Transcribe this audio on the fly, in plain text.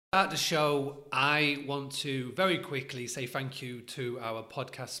At the show, I want to very quickly say thank you to our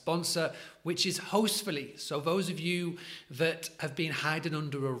podcast sponsor, which is Hostfully. So those of you that have been hiding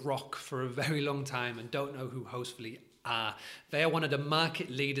under a rock for a very long time and don't know who Hostfully are, they are one of the market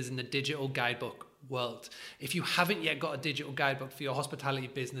leaders in the digital guidebook world. If you haven't yet got a digital guidebook for your hospitality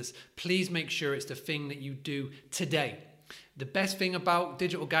business, please make sure it's the thing that you do today. The best thing about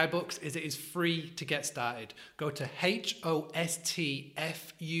digital guidebooks is it is free to get started. Go to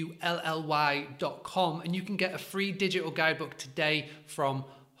hostfully.com and you can get a free digital guidebook today from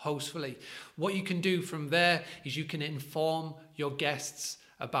Hostfully. What you can do from there is you can inform your guests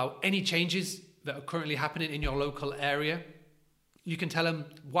about any changes that are currently happening in your local area. You can tell them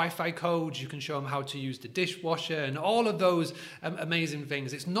Wi-Fi codes, you can show them how to use the dishwasher and all of those amazing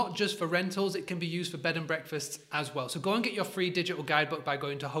things. It's not just for rentals, it can be used for bed and breakfasts as well. So go and get your free digital guidebook by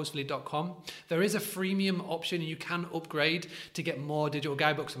going to hostfully.com. There is a freemium option and you can upgrade to get more digital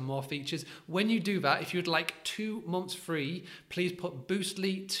guidebooks and more features. When you do that, if you'd like 2 months free, please put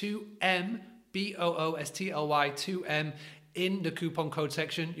Boostly 2M, Boostly 2M in the coupon code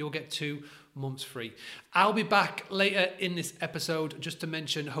section. You'll get 2 months free. I'll be back later in this episode just to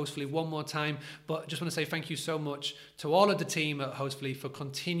mention Hostfully one more time, but just want to say thank you so much to all of the team at Hostfully for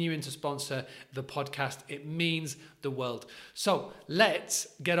continuing to sponsor the podcast. It means the world. So let's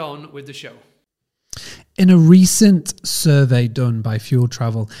get on with the show. In a recent survey done by Fuel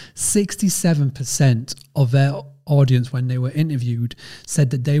Travel, 67% of their audience when they were interviewed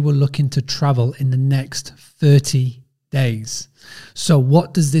said that they were looking to travel in the next 30 days. So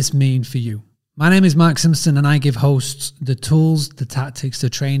what does this mean for you? My name is Mark Simpson and I give hosts the tools, the tactics, the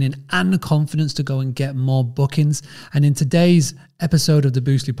training and the confidence to go and get more bookings. And in today's episode of the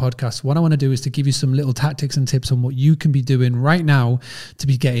Boostly podcast, what I want to do is to give you some little tactics and tips on what you can be doing right now to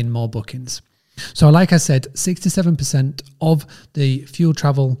be getting more bookings. So like I said, 67% of the Fuel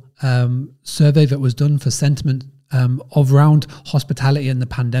Travel survey that was done for sentiment of around hospitality and the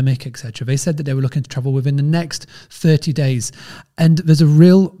pandemic, etc. They said that they were looking to travel within the next 30 days. And there's a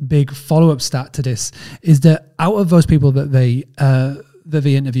real big follow-up stat to this, is that out of those people that they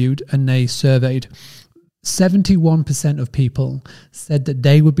interviewed and they surveyed, 71% of people said that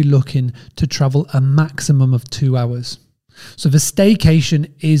they would be looking to travel a maximum of 2 hours. So the staycation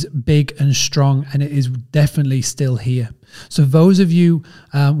is big and strong and it is definitely still here. So those of you,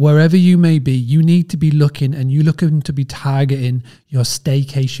 wherever you may be, you need to be looking and you're looking to be targeting your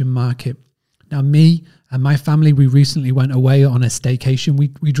staycation market. Now me and my family, we recently went away on a staycation.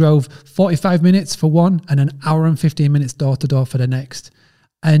 We drove 45 minutes for one and an hour and 15 minutes door to door for the next.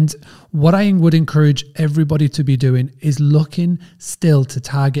 And what I would encourage everybody to be doing is looking still to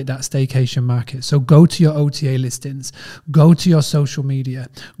target that staycation market. So go to your OTA listings, go to your social media,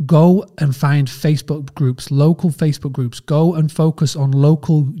 go and find Facebook groups, local Facebook groups, go and focus on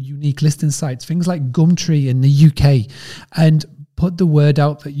local unique listing sites, things like Gumtree in the UK, and put the word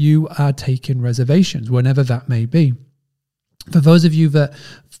out that you are taking reservations whenever that may be. For those of you that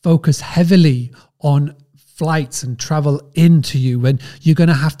focus heavily on flights and travel into you, and you're going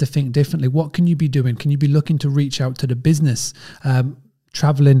to have to think differently. What can you be doing? Can you be looking to reach out to the business,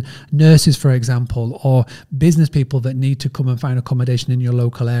 traveling nurses, for example, or business people that need to come and find accommodation in your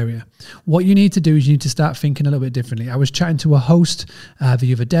local area? What you need to do is you need to start thinking a little bit differently. I was chatting to a host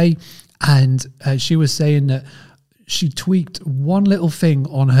the other day, and she was saying that she tweaked one little thing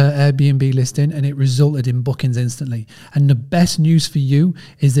on her Airbnb listing and it resulted in bookings instantly. And the best news for you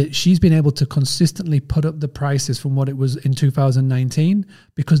is that she's been able to consistently put up the prices from what it was in 2019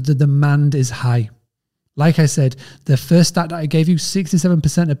 because the demand is high. Like I said, the first stat that I gave you,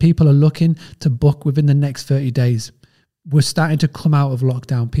 67% of people are looking to book within the next 30 days. We're starting to come out of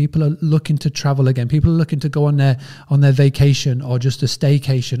lockdown. People are looking to travel again. People are looking to go on their vacation or just a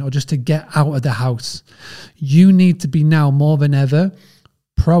staycation or just to get out of the house. You need to be now more than ever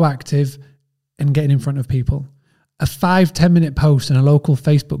proactive in getting in front of people. A 5-10 minute post in a local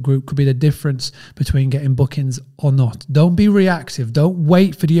Facebook group could be the difference between getting bookings or not. Don't be reactive. Don't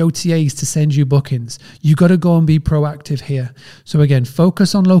wait for the OTAs to send you bookings. You got to go and be proactive here. So again,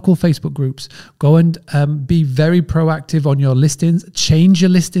 focus on local Facebook groups. Go and be very proactive on your listings. Change your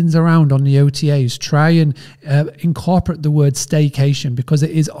listings around on the OTAs. Try and incorporate the word staycation because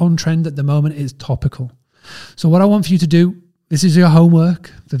it is on trend at the moment. It is topical. So what I want for you to do, this is your homework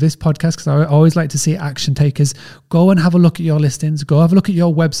for this podcast because I always like to see action takers. Go and have a look at your listings. Go have a look at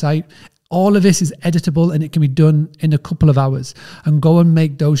your website. All of this is editable and it can be done in a couple of hours. And go and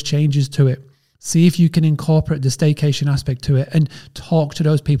make those changes to it. See if you can incorporate the staycation aspect to it and talk to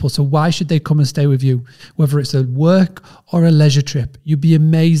those people. So why should they come and stay with you? Whether it's a work or a leisure trip, you'd be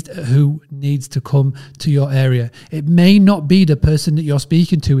amazed at who needs to come to your area. It may not be the person that you're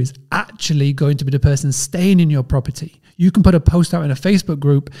speaking to is actually going to be the person staying in your property. You can put a post out in a Facebook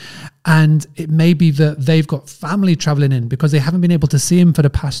group and it may be that they've got family traveling in because they haven't been able to see him for the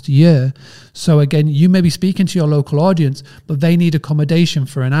past year. So again, you may be speaking to your local audience, but they need accommodation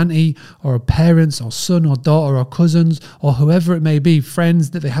for an auntie or a parents or son or daughter or cousins or whoever it may be, friends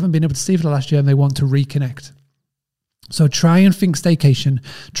that they haven't been able to see for the last year and they want to reconnect. So try and think staycation,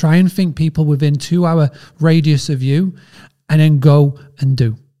 try and think people within 2-hour radius of you, and then go and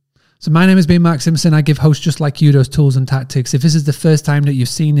do. So my name has been Mark Simpson. I give hosts just like you those tools and tactics. If this is the first time that you've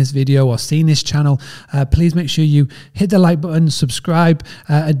seen this video or seen this channel, please make sure you hit the like button, subscribe,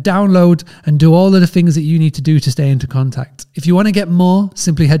 download, and do all of the things that you need to do to stay into contact. If you want to get more,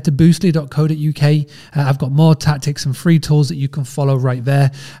 simply head to boostly.co.uk. I've got more tactics and free tools that you can follow right there.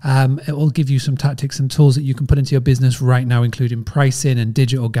 It will give you some tactics and tools that you can put into your business right now, including pricing and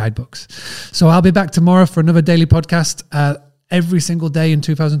digital guidebooks. So I'll be back tomorrow for another daily podcast. Every single day in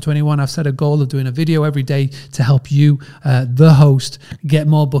 2021, I've set a goal of doing a video every day to help you, the host, get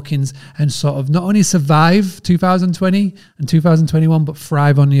more bookings and sort of not only survive 2020 and 2021, but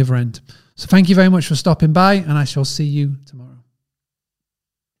thrive on the other end. So thank you very much for stopping by, and I shall see you tomorrow.